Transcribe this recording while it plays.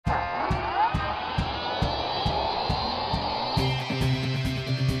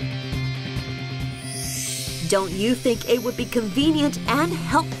Don't you think it would be convenient and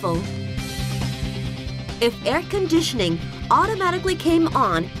helpful if air conditioning automatically came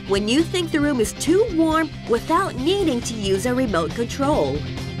on when you think the room is too warm without needing to use a remote control?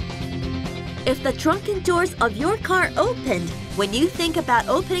 If the trunk and doors of your car opened when you think about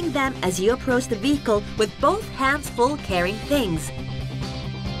opening them as you approach the vehicle with both hands full carrying things?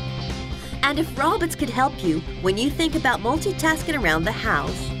 And if robots could help you when you think about multitasking around the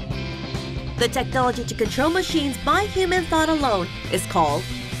house? The technology to control machines by human thought alone is called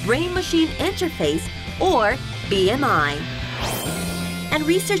Brain-Machine Interface, or BMI. And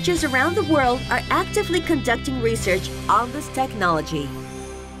researchers around the world are actively conducting research on this technology.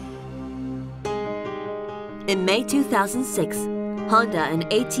 In May 2006, Honda and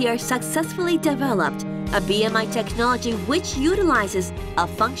ATR successfully developed a BMI technology which utilizes a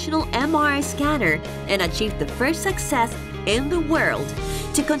functional MRI scanner and achieved the first success in the world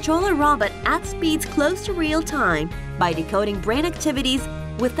to control a robot at speeds close to real time by decoding brain activities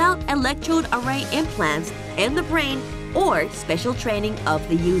without electrode array implants in the brain or special training of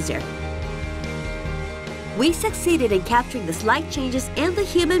the user. We succeeded in capturing the slight changes in the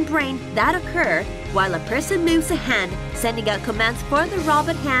human brain that occur while a person moves a hand, sending out commands for the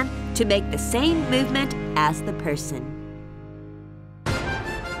robot hand to make the same movement as the person.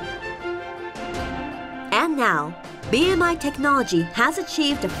 And now, BMI technology has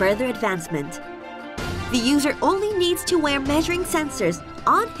achieved a further advancement. The user only needs to wear measuring sensors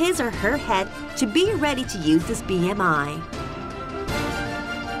on his or her head to be ready to use this BMI.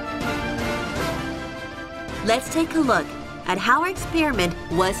 Let's take a look at how our experiment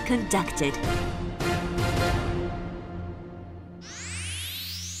was conducted.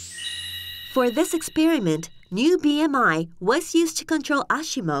 For this experiment, new BMI was used to control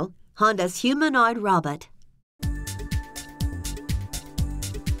Ashimo, Honda's humanoid robot.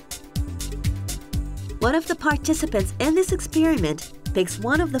 One of the participants in this experiment picks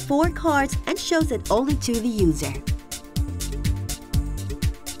one of the 4 cards and shows it only to the user.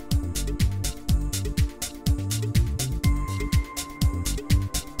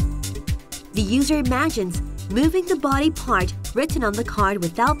 The user imagines moving the body part written on the card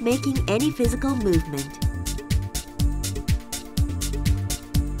without making any physical movement.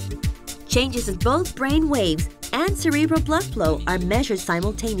 Changes in both brain waves and cerebral blood flow are measured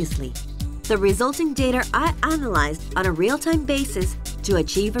simultaneously. The resulting data are analyzed on a real-time basis to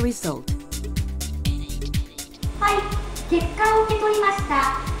achieve a result. はい、結果を受け取りまし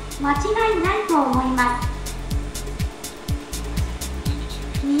た。間違いないと思います。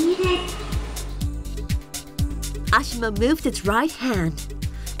右です。 Ashima moved its right hand,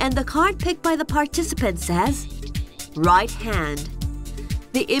 and the card picked by the participant says, right hand.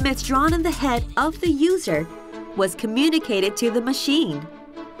 The image drawn in the head of the user was communicated to the machine.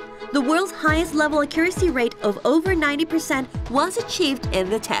 The world's highest level accuracy rate of over 90% was achieved in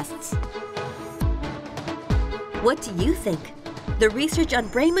the tests. What do you think? The research on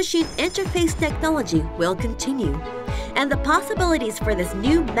brain-machine interface technology will continue, and the possibilities for this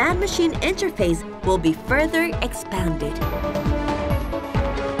new man-machine interface will be further expanded.